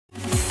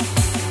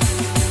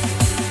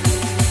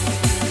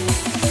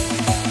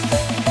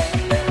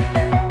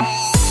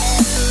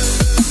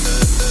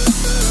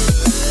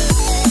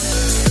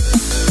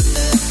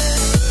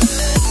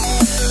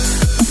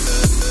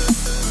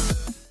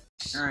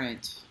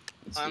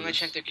I'm gonna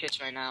check their kits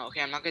right now.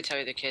 Okay, I'm not gonna tell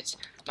you the kits,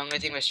 but I'm gonna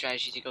think of a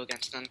strategy to go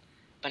against them.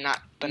 But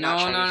not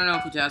No,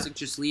 Futastic,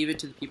 just leave it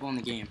to the people in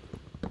the game.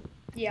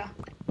 Yeah.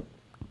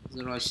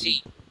 That'll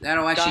actually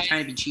guys,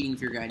 kind of be cheating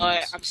for your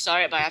guidance. I'm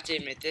sorry, but I have to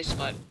admit this,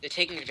 but they're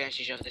taking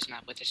advantage of this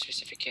map with a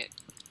specific kit.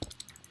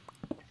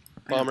 I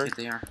know Bomber. what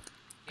kit they are.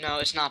 No,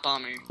 it's not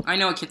Bomber. I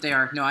know what kit they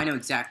are. No, I know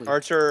exactly.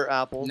 Archer or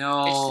Apple?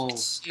 No.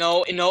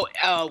 No.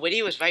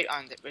 Witty was right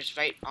on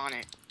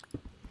it.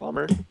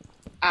 Bomber?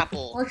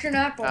 Apple. Archer and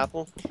Apple.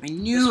 Apple? I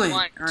knew it.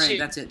 Alright,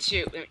 that's it.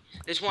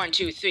 There's 1,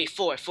 2, 3,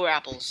 4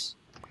 apples.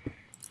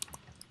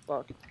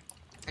 Fuck.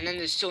 And then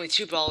there's only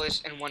 2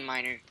 brawlers and 1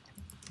 miner.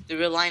 They're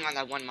relying on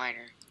that 1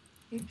 miner.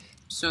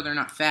 So they're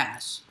not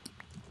fast.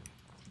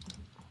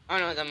 Oh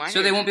no, the miner.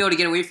 So they won't be able to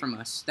get away from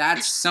us.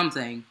 That's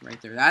something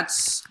right there.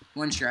 That's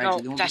one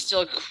strategy. No, that's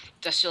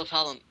still a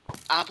problem.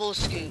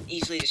 Apples can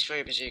easily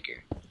destroy a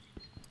berserker.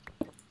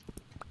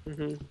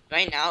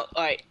 Right now,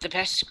 the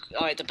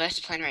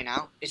best plan right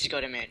now is to go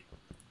to mid.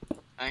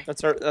 Alright?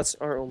 That's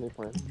our only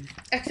plan.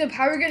 Except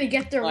how are we gonna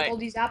get there with all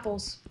these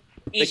apples?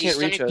 Easy. They can't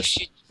reach us.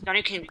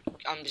 Stunner can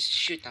just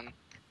shoot them.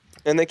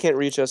 And they can't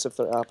reach us if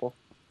they're Apple.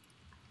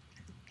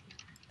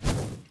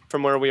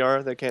 From where we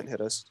are, they can't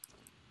hit us.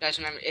 Guys,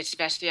 remember, it's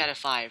best 3 out of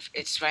 5.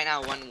 It's right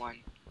now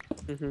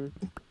 1-1.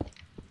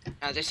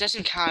 Now, this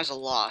doesn't count as a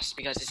loss,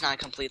 because it's not a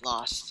complete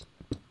loss.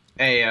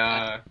 Hey,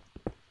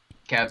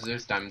 Cavs,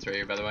 there's diamonds right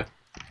here, by the way.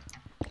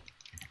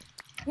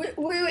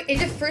 Wait,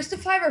 is it first to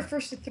 5 or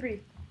first to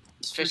 3?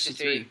 It's first to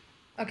 3.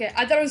 Okay,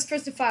 I thought it was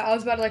first to 5. I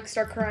was about to,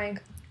 start crying.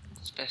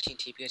 Especially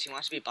T, because he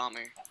wants to be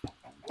Bomber.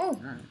 Oh,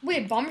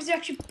 wait, Bomber's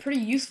actually pretty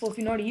useful if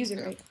you know how to use it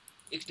right.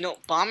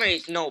 Bomber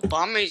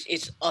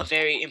is a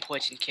very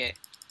important kit.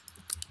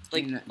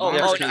 Like,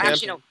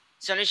 actually, no.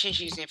 Stunner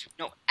changed his name.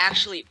 No,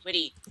 actually,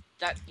 Witty,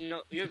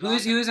 who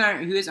is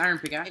Iron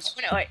Pickaxe?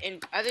 In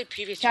other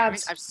previous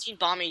tournaments, I've seen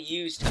Bomber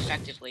used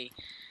effectively.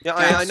 Yeah,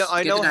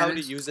 I know how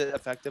to use it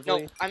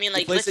effectively. No, I mean,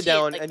 like, you place it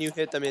down and you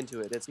hit them into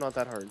it. It's not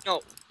that hard.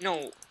 No,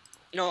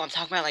 I'm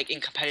talking about, like,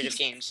 in competitive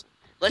games.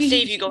 Let's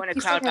say if you go in a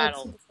crowd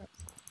battle.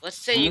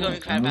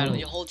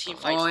 Your whole team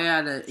fights. Oh,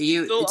 yeah,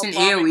 it's an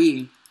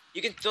AoE.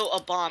 You can throw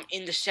a bomb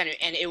in the center,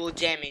 and it will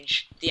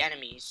damage the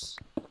enemies.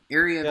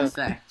 Area of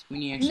effect. No.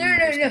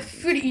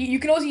 You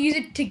can also use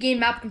it to gain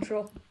map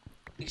control.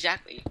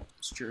 Exactly.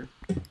 It's true.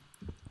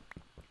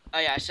 Oh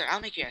yeah, so I'll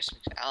make you a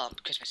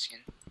Christmas skin.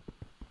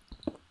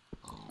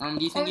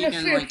 Do you think you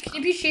can like?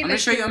 I'm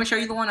gonna show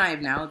you the one I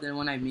have now, the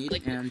one I've made,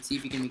 and see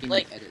if you can make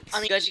any edits.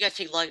 I mean, you guys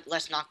take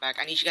less knockback.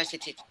 I need you guys to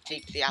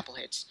take the apple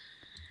hits,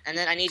 and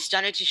then I need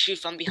Stunner to shoot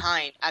from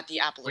behind at the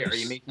apple hits. Are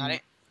you making Got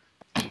it?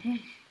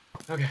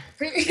 Okay.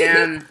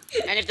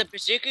 And if the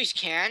berserkers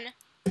can.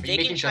 They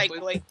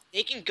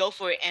can go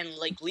for it and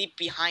like leap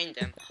behind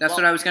them. That's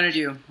what I was gonna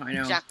do. I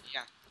know. Exactly.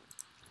 Yeah.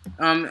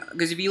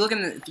 Because if you look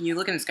in the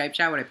Skype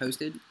chat, what I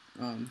posted,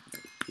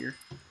 here,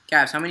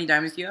 Cavs, how many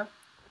diamonds do you have?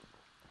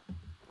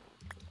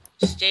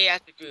 Stay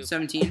at the group.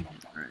 17.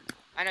 All right.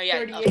 I know.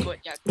 Yeah. Of course,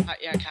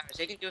 Cavs.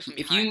 They can do it from behind.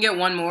 If you can get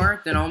one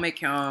more, then I'll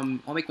make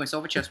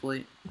myself a chest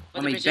plate.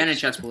 I'll make Ben a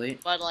chest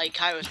plate. But like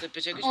Kairos, the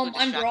berserkers.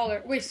 I'm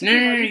brawler. Wait. No.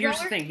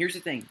 Here's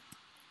the thing.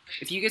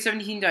 If you get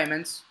 17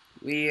 diamonds.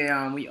 We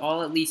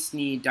all at least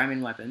need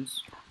diamond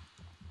weapons.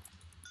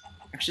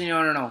 Actually,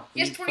 no.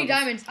 He has 20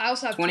 diamonds. I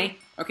also have 20.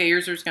 Okay,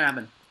 here's what's gonna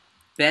happen.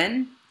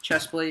 Ben,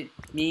 chestplate.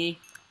 Me,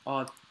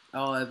 I'll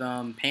have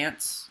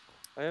pants.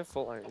 I have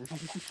full iron.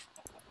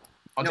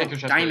 I'll take your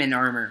chestplate. Diamond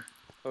armor.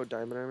 Oh,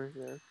 diamond armor.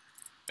 Yeah.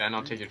 Ben,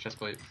 I'll take your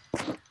chestplate.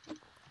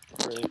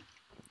 Right.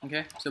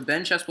 Okay, so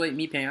Ben, chestplate.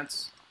 Me,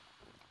 pants.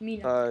 Me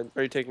now.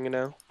 Are you taking it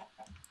now?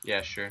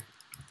 Yeah, sure.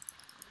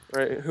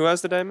 Right. Who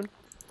has the diamond?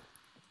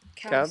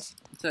 Cavs.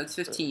 So that's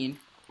 15.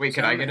 Wait,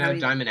 could I get a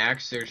diamond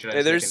axe, or should I?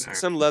 Hey, there's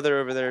some leather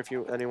over there if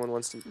anyone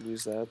wants to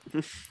use that.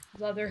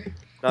 Leather.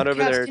 Not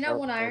over there. Can I have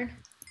 1 iron?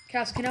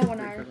 Cavs, can I have 1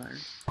 iron?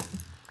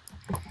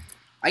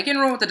 I can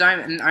roll with the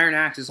diamond and iron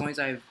axe as long as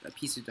I have a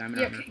piece of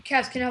diamond armor.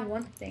 Cavs, can I have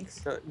 1?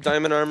 Thanks.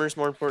 Diamond armor is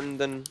more important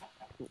than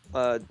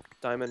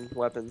diamond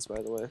weapons,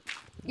 by the way.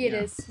 Yeah, it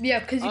is. Yeah,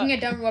 because you can get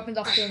diamond weapons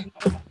off killing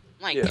people.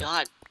 My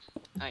God.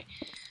 Alright.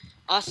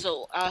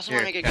 Also, I want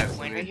to make a good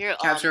point right here.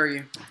 Cavs, where are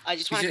you? I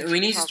just want to. We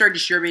need to start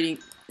distributing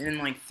in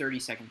like 30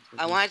 seconds.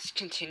 I want to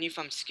continue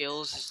from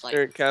skills. Is like.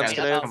 Here, Cavs,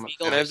 can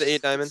I have the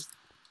 8 diamond?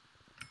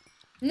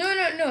 No.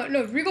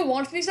 Rigo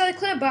wants me to sell the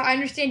clip, but I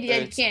understand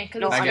that you can't.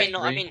 No, I mean,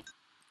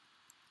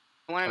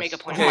 I want to make a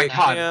point. Oh my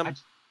God.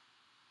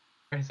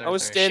 I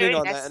was standing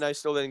on that and I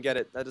still didn't get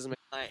it. That doesn't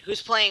make.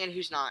 Who's playing and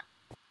who's not?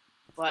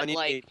 But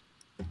like.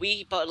 A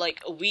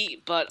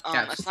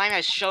slime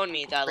has shown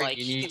me that like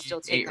he can still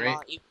take them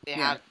out even if they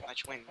have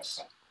much wins.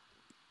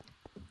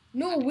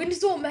 No, wins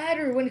don't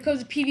matter when it comes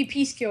to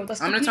PvP skill. That's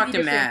I'm gonna talk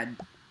to Mad.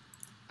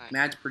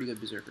 Mad's pretty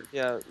good berserker.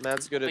 Yeah,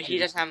 Mad's good at. But he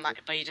doesn't have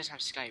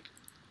Skype.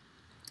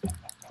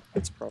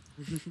 That's a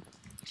problem.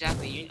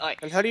 Exactly.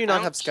 And how do you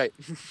not have Skype?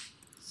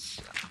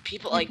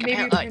 People like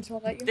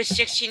this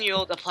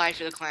 16-year-old applied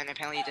for the clan. And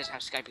apparently he doesn't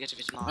have Skype because of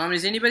his mom.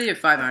 Does anybody have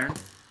 5 iron?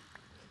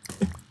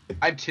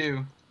 I have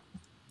 2.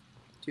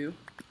 2?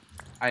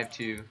 I have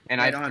 2,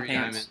 and I have 3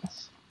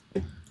 diamonds.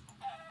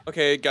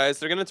 Okay, guys,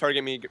 they're gonna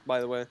target me. By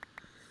the way.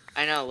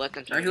 I know. Let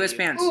them. Alright, who has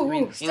pants?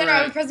 Ooh, Stunner, I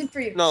have a present for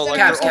you. No, like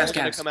Stunner, they're all Caps.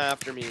 gonna come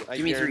after me. I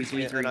Give me 3, guarantee it, give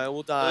me 3. and I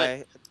will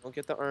die. I'll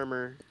get the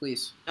armor.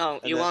 Please. No,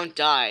 And you then- won't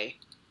die.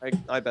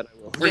 I bet I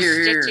will. We're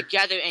Just here. stick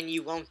together and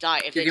you won't die.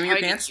 If Here, they give me your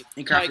target pants you,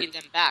 and craft target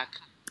them back.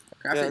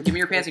 Craft Yeah. it. Give me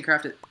your pants and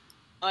craft it.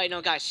 Alright,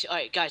 no, guys.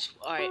 Alright, guys.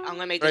 Alright, I'm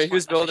gonna make this. Alright,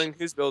 who's one building?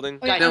 Who's building?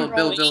 Wait, Guys,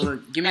 Build.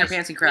 Give me your Guys,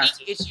 pants and craft.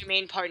 Woody is your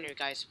main partner,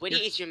 guys. Woody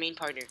Here. is your main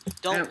partner. I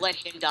Don't know. let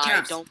him die.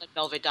 Caps. Don't let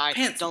Velvet die.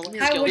 Pants. Don't let Hi,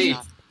 his skills Woody.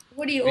 die.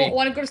 What do you Wait.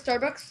 want to go to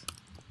Starbucks?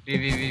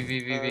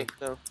 V.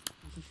 No.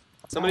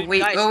 Somebody. Wait,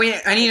 Guys,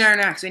 wait. I need an iron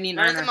axe. I need an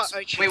None of iron them are axe.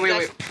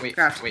 archers. Wait.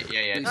 Craft.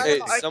 Yeah. None of Hey,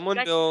 them are archers. someone You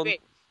guys can build- bridge.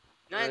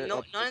 None Alright,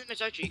 of them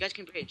is archer. You guys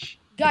can bridge.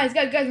 Guys,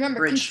 remember,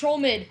 Bridge. control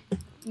mid.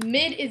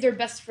 Mid is their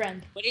best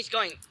friend. Woody's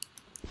going.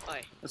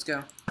 Alright, Let's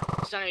go.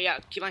 Stunner, yeah,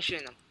 keep on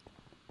shooting them.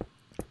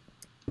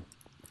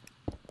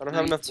 I don't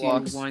have enough 2,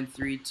 blocks. 1,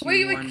 3, 2,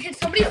 Wait, 1. can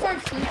somebody farm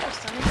flint for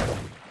Stunner?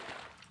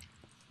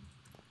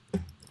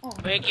 Oh,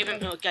 Wait, give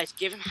him, no, guys,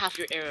 give him half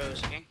your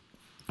arrows, okay?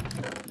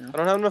 I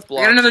don't have enough I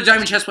blocks. got another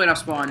diamond chestplate off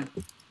spawn.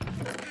 Guys,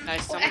 Well,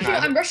 someone actually,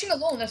 I'm rushing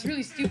alone. That's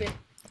really stupid.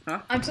 Huh?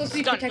 I'm supposed to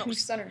be Stun, protecting no,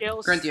 Stunner.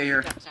 skills. Corinthia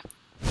here.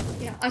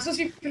 Yeah, I'm supposed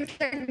to be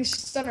protecting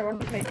Stunner.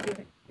 What am I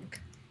doing?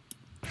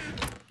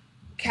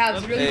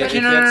 Calves, really Hey,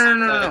 good.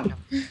 No.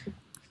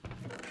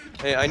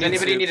 Hey, I Does need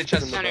anybody soup need a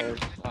chest? from the Stunner.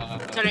 bar.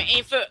 Stunner,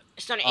 aim for,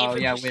 Stunner, aim Oh, for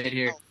yeah, Crusader wait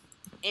here. Elf.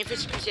 Aim for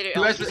Crusader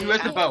Who has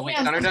Elf. the bow? Wait,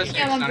 Yeah, Stunner does.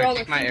 yeah, I'm Stunner, brother.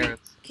 take my arrows.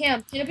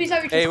 Cam, can you please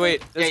have your Hey, chest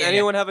wait. plate? Does Yeah.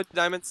 anyone have a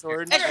diamond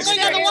sword? Hey, Stunner, hey,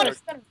 Stunner, hey, Stunner, hey.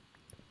 Stunner.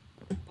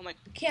 Oh my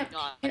Cam,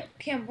 god.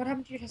 Cam, what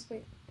happened to your chest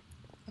plate?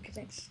 Okay,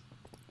 thanks.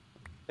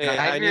 Hey, I I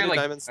have need your, a like,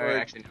 diamond sword.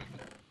 actually,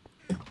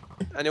 no.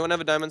 Anyone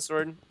have a diamond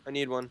sword? I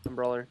need one. I'm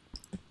brawler.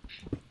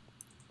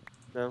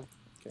 No.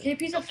 Can you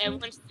please have food?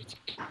 Everyone's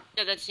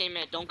at the same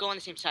minute. Don't go on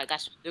the same side.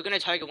 They're gonna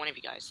target one of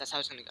you guys. That's how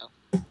it's gonna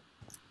go.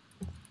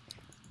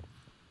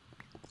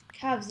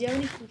 Calves, do you have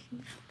any food?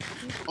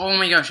 Oh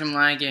my gosh, I'm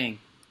lagging.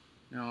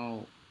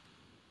 No.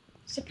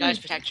 Guys,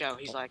 protect Joe.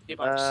 He's like, give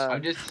us.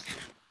 I'm just.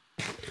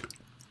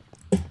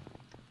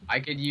 I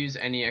could use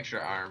any extra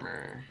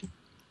armor.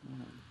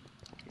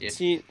 If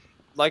See,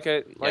 like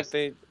Yes.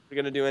 they're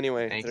gonna do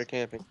anyway. Thanks. They're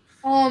camping.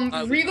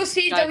 Rigo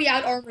says that we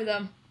out armor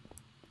them.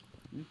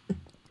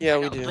 Yeah, I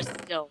we know, do. but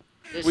still,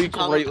 this We is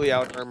all- greatly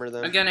out armor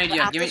them. I got an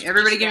idea. apples Give me, for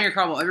everybody, this give me guy. your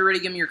cobble. Everybody,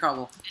 give me your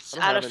cobble. It's I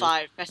don't out have of any.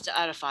 5. Best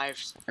out of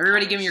 5.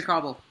 Everybody, give me your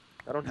cobble.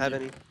 I don't have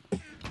any.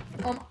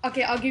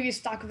 Okay, I'll give you a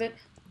stock of it.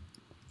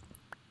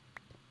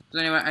 So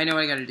anyway, I know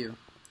what I gotta do.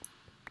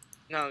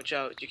 No,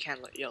 Joe, you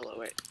can't let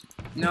YOLO it.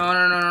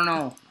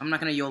 No. I'm not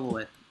gonna YOLO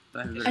it.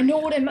 But I know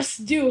what I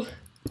must do.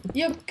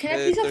 Yo, can I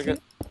Hey, please have they're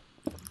food?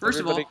 First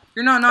of all, Everybody-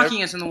 you're not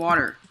knocking us in the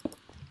water.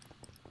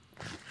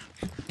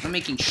 I'm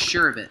making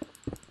sure of it.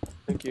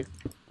 Thank you.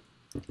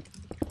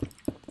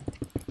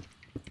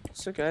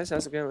 So guys,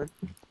 how's it going?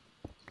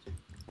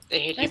 They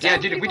hate you. That's yeah,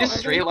 all dude, if we pretty just cool.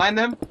 straight line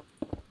them.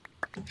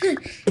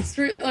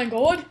 Straight line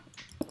gold.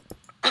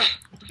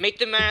 Make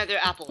them out of their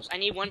apples. I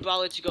need one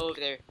brawler to go over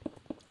there.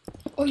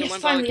 Oh Come yes, on,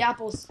 finally Bob.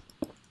 apples.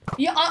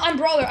 Yeah, I'm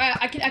brawler.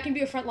 I can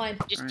be a front line.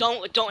 Just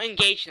Alright. don't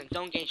engage them.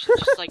 Don't engage them.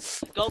 Just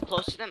like go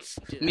close to them.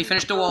 Let me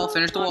finish the wall.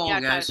 Finish the wall, Yeah,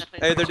 guys.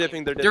 Hey, they're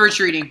dipping. They're They're dipping.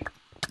 retreating.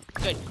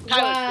 Good.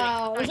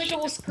 Wow, Kyler's that's like the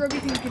most scrubby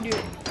thing you can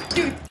do.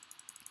 Dude,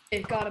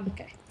 okay, got him.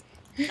 Okay.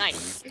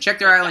 Nice. Check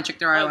their island. Check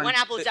their Alright, island. one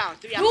apple's down.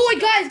 3 No, apples.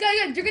 wait,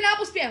 guys, you're gonna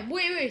apple spam.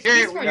 Wait. Here, This you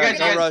is fun. guys- You're gonna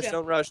Don't rush. apple spam.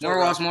 Don't rush. More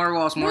walls. More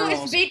walls. More No, it's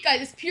walls. bait,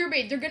 guys. It's pure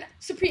bait. They're gonna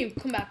Supreme.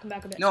 Come back a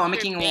bit. No, I'm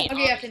making a wall.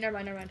 Okay, never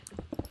mind.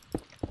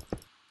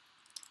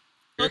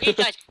 Okay,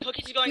 guys.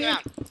 Cookies are going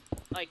around.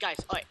 Alright, guys.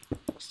 Alright.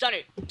 Stunner.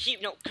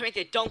 No,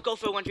 Corinthia, don't go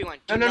for a 1v1.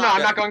 No,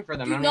 I'm not going for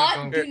them. Do I'm not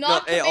not, going. do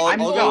not. hey, commit I'll- to I'm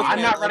go going with I'm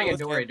for not it. running in. with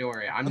Don't worry. Don't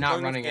worry. I'm I'm not going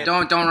with running in.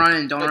 Cam. Don't run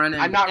in. Don't run in.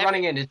 I'm not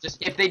running in. It's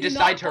just if they Do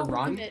decide not to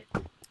run. overcommit.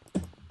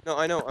 No,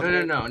 I know.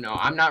 I'm No.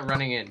 I'm not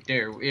running in.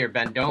 Here,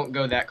 Ben. Don't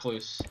go that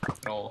close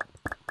at all.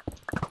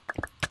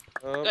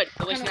 Oh. Good.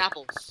 They're wasting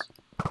apples.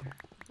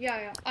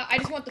 Yeah. I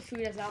just want the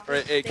food as apples.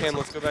 Alright, hey Cam,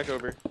 let's go back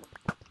over.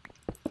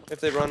 If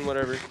they run,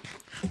 whatever.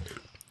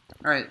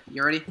 All right,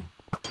 you ready?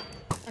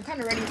 I'm kind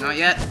of ready. Not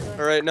yet.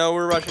 Alright, no,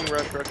 we're rushing.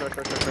 Rush. We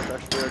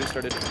already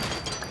started.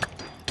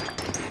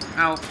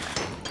 Ow.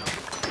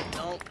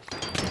 Don't.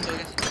 Go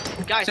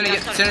against. Guys, we got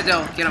Stunner.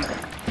 Citadel, get him.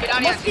 Get out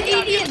of Must here. get Get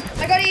out of here.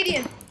 80 I got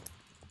 80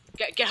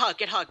 Get hug.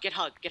 Get hug. Good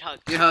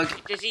hug.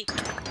 Dizzy.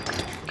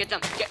 Get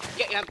them.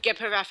 Get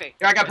Parafe. Here,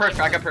 I got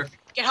perf.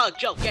 Get hug,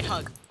 Joe. Get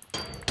hug.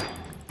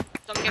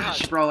 Someone get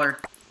hug. Brawler.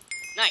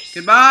 Nice.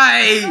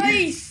 Goodbye.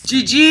 Nice.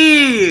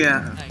 GG.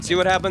 Nice. See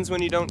what happens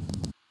when you don't.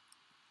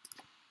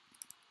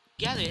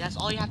 Together, that's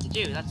all you have to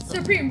do. That's the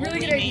Supreme, really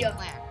good only main idea.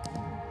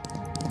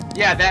 plan.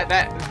 Yeah,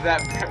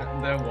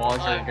 the walls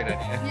are a good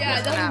idea.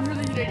 Yeah, that was a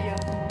really good idea.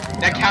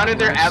 That counted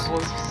their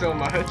apples so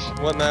much.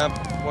 What map?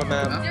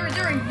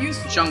 They're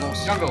useful.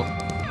 Jungles. Jungle.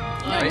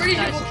 No, Nice. really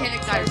Guys, good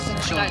mechanics. guys,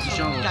 are-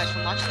 Jungle.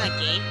 from watching that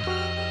game,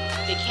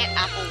 they can't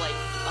apple like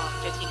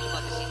 15 people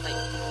at the same, like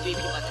 3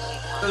 people at the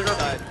same time. Other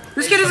side.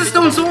 This kid has a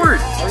stone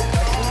sword.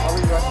 Are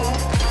we rushing?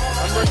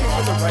 I'm rushing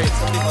from the right.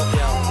 Somebody help me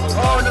out.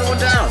 Oh, no one's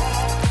down.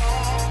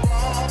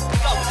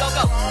 Go.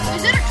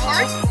 Is it a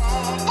cart?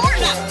 Cart!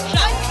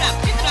 Shut up.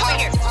 Get the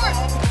right here. Cart!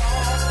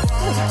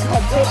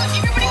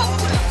 Everybody else,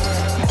 put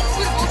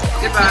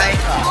up. Goodbye.